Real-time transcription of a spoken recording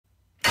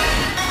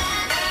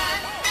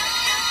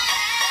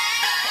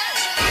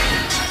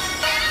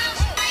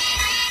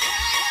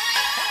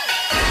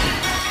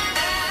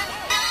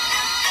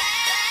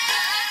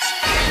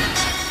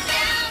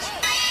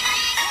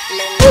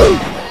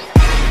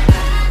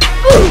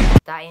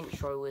That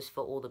intro was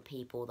for all the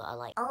people that are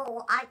like,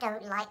 oh, I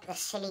don't like the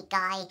silly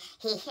guy.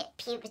 He hit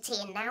puberty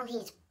and now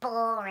he's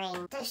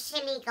boring. The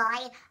silly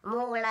guy,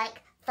 more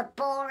like the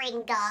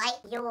boring guy.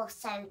 You're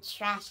so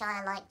trash.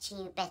 I liked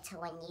you better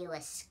when you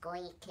were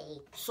squeaky.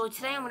 So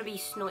today I'm going to be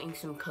snorting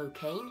some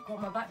cocaine.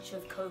 Got my batch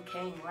of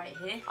cocaine right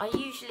here. I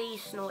usually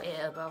snort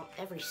it about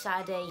every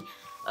Saturday.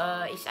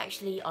 It's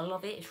actually, I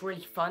love it. It's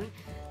really fun.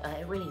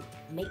 It really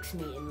makes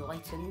me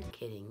enlightened.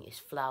 Kidding, it's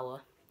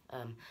flour.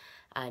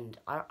 And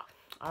I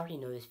already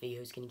know this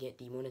video is going to get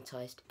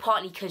demonetized.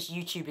 Partly because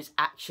YouTube is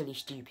actually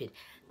stupid.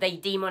 They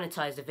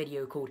demonetized a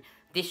video called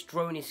 "This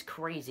Drone is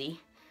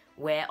Crazy,"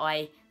 where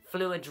I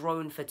flew a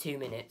drone for 2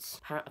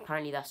 minutes.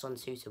 Apparently that's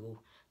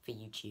unsuitable for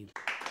YouTube.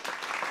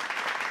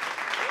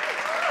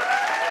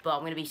 But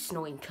I'm going to be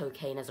snorting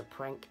cocaine as a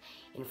prank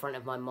in front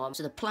of my mom.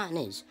 So the plan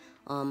is,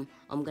 I'm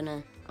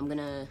gonna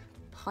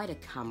hide a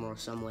camera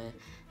somewhere,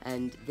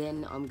 and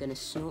then I'm gonna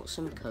snort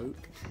some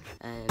coke,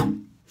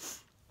 and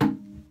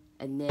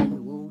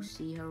then we'll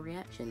see her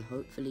reaction.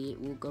 Hopefully it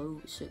will go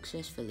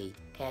successfully.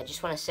 Okay, I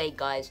just want to say,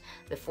 guys,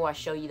 before I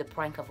show you the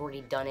prank, I've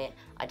already done it.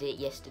 I did it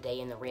yesterday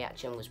and the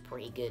reaction was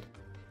pretty good.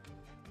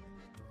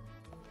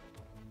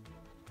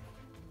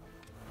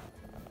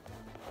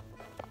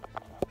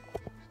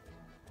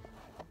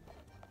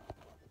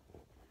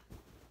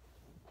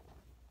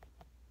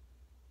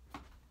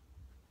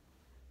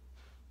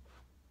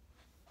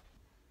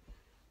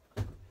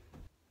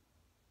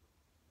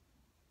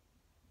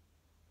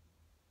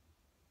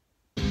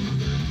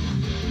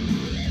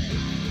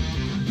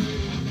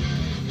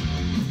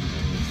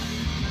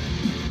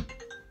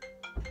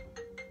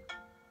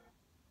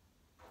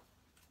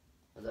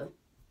 Hello?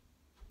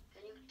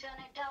 Can you turn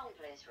it down,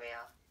 please,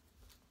 Rio?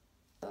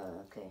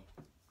 Okay.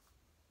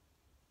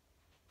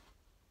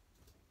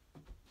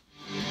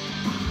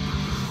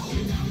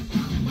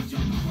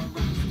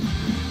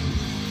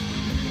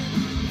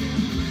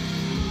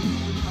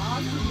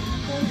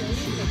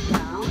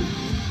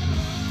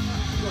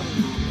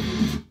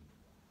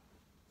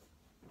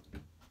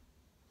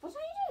 What are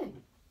you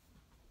doing?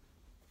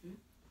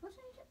 What are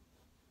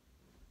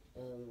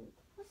you doing?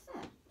 What's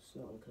that?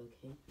 Snorting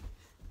cocaine.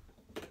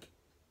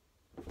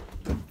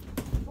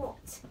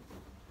 What?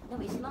 No,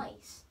 it's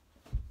nice.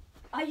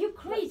 Are you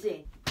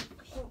crazy?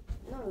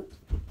 No,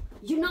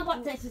 You know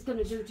what this is going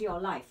to do to your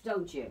life,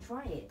 don't you?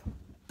 try it.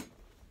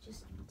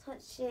 Just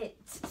touch it.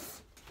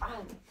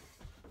 Ah,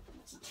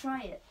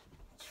 try it.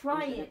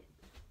 Try it.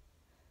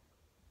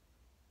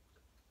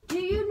 Do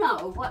you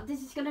know what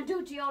this is going to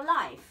do to your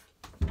life?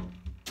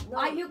 No,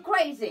 Are you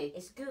crazy?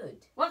 It's good.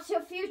 What's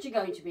your future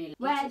going to be?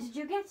 Where did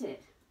you get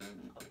it?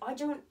 I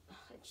don't.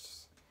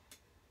 Just,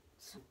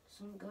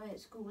 some guy at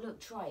school. Look,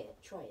 try it.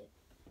 Try it.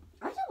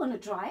 I don't want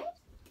to try it.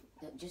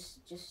 Look, just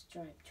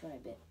try a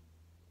bit.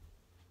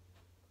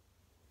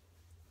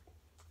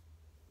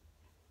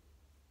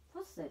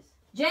 What's this?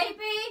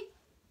 JP!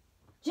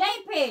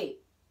 JP!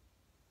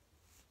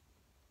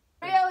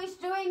 Rio is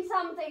doing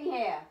something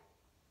here.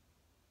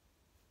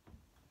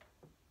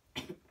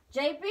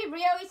 JP,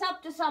 Rio is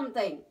up to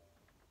something.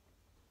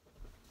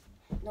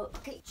 No,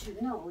 okay. You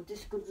know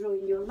this could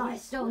ruin your life,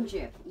 Yes, don't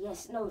you?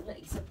 Yes, no, look,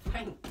 it's a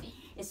prank.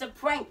 It's a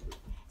prank.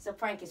 It's a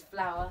prank. It's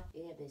flour.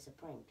 Yeah, but it's a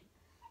prank.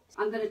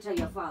 I'm going to tell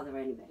your father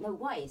anyway. No,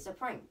 why? It's a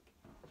prank.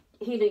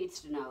 He needs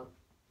to know.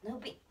 No,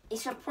 but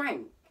it's a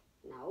prank.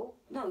 No,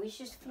 No, it's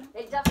just flour.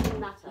 it doesn't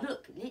matter.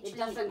 Look, literally. It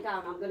doesn't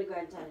count. I'm going to go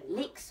and tell him.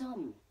 Lick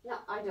some. No,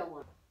 I don't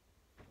want.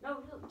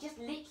 No, look, just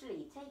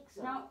literally take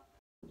some. No.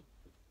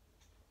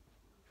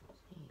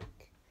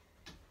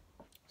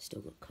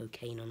 Still got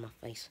cocaine on my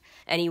face.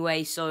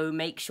 Anyway, so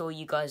make sure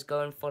you guys go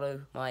and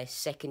follow my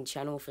second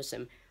channel for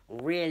some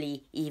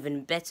really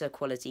even better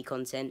quality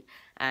content,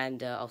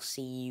 and I'll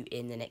see you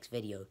in the next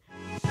video.